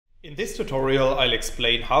In this tutorial, I'll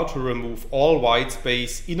explain how to remove all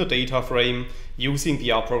whitespace in a data frame using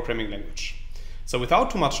the R programming language. So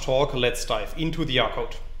without too much talk, let's dive into the R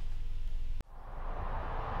code.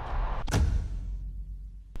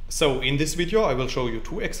 So in this video, I will show you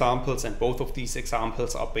two examples, and both of these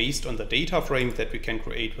examples are based on the data frame that we can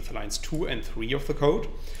create with lines 2 and 3 of the code.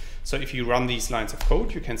 So if you run these lines of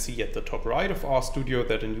code, you can see at the top right of RStudio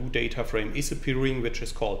that a new data frame is appearing, which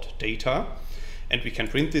is called data. And we can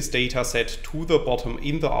print this data set to the bottom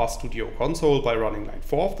in the RStudio console by running line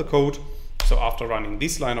 4 of the code. So after running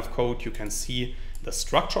this line of code, you can see the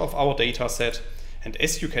structure of our data set. And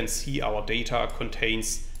as you can see, our data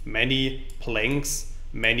contains many blanks,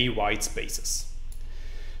 many white spaces.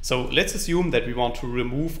 So let's assume that we want to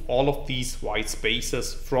remove all of these white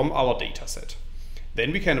spaces from our data set.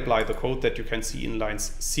 Then we can apply the code that you can see in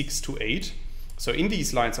lines 6 to 8. So in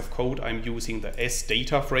these lines of code, I'm using the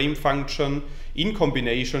as.data.frame function in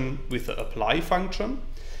combination with the apply function.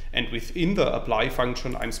 And within the apply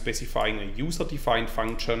function, I'm specifying a user-defined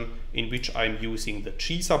function in which I'm using the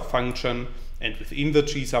gsub function. And within the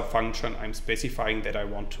gsub function, I'm specifying that I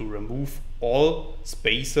want to remove all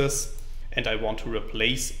spaces and I want to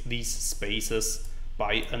replace these spaces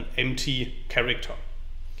by an empty character.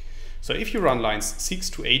 So if you run lines 6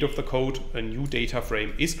 to 8 of the code, a new data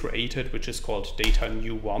frame is created, which is called data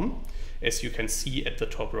new1, as you can see at the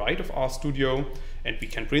top right of RStudio. And we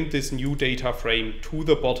can print this new data frame to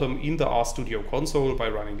the bottom in the RStudio console by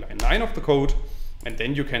running line 9 of the code. And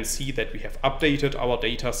then you can see that we have updated our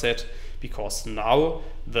data set because now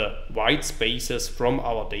the white spaces from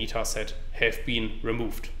our data set have been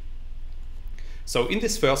removed. So in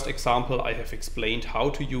this first example, I have explained how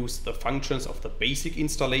to use the functions of the basic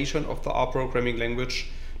installation of the R programming language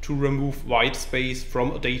to remove white space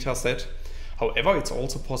from a data set. However, it's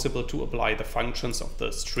also possible to apply the functions of the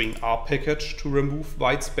stringr package to remove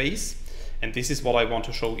white space. And this is what I want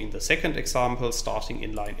to show in the second example, starting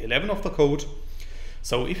in line 11 of the code.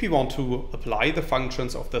 So if we want to apply the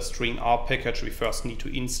functions of the stringr package, we first need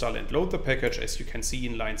to install and load the package, as you can see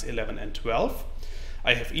in lines 11 and 12.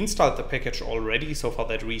 I have installed the package already, so for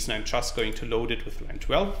that reason I'm just going to load it with line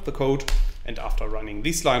 12 of the code. And after running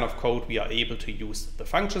this line of code, we are able to use the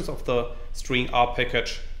functions of the stringr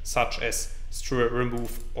package, such as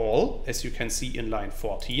remove all, as you can see in line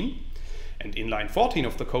 14. And in line 14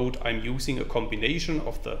 of the code, I'm using a combination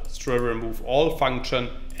of the remove all function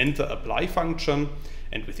and the apply function.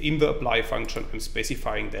 And within the apply function, I'm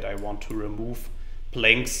specifying that I want to remove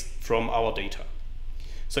blanks from our data.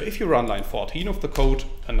 So if you run line 14 of the code,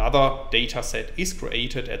 another data set is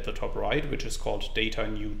created at the top right, which is called data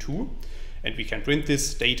new2. And we can print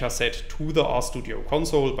this data set to the RStudio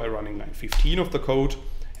console by running line 15 of the code.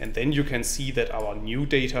 And then you can see that our new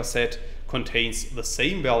data set contains the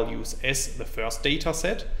same values as the first data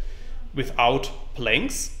set without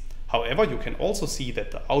blanks. However, you can also see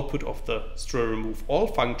that the output of the remove all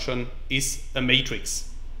function is a matrix.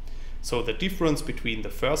 So the difference between the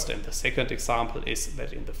first and the second example is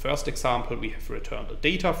that in the first example we have returned a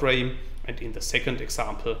data frame, and in the second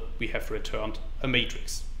example we have returned a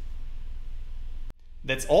matrix.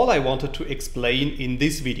 That's all I wanted to explain in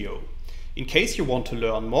this video. In case you want to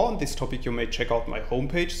learn more on this topic, you may check out my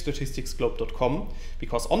homepage statisticsglobe.com,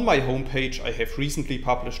 because on my homepage I have recently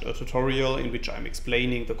published a tutorial in which I'm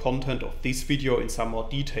explaining the content of this video in some more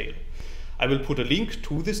detail. I will put a link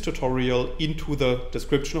to this tutorial into the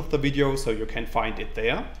description of the video, so you can find it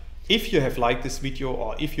there. If you have liked this video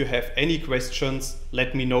or if you have any questions,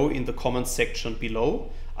 let me know in the comments section below.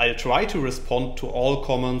 I'll try to respond to all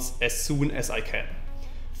comments as soon as I can.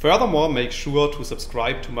 Furthermore, make sure to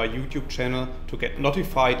subscribe to my YouTube channel to get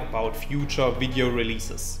notified about future video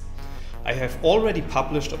releases. I have already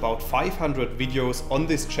published about 500 videos on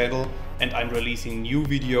this channel, and I'm releasing new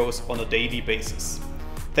videos on a daily basis.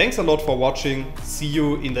 Thanks a lot for watching. See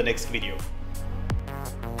you in the next video.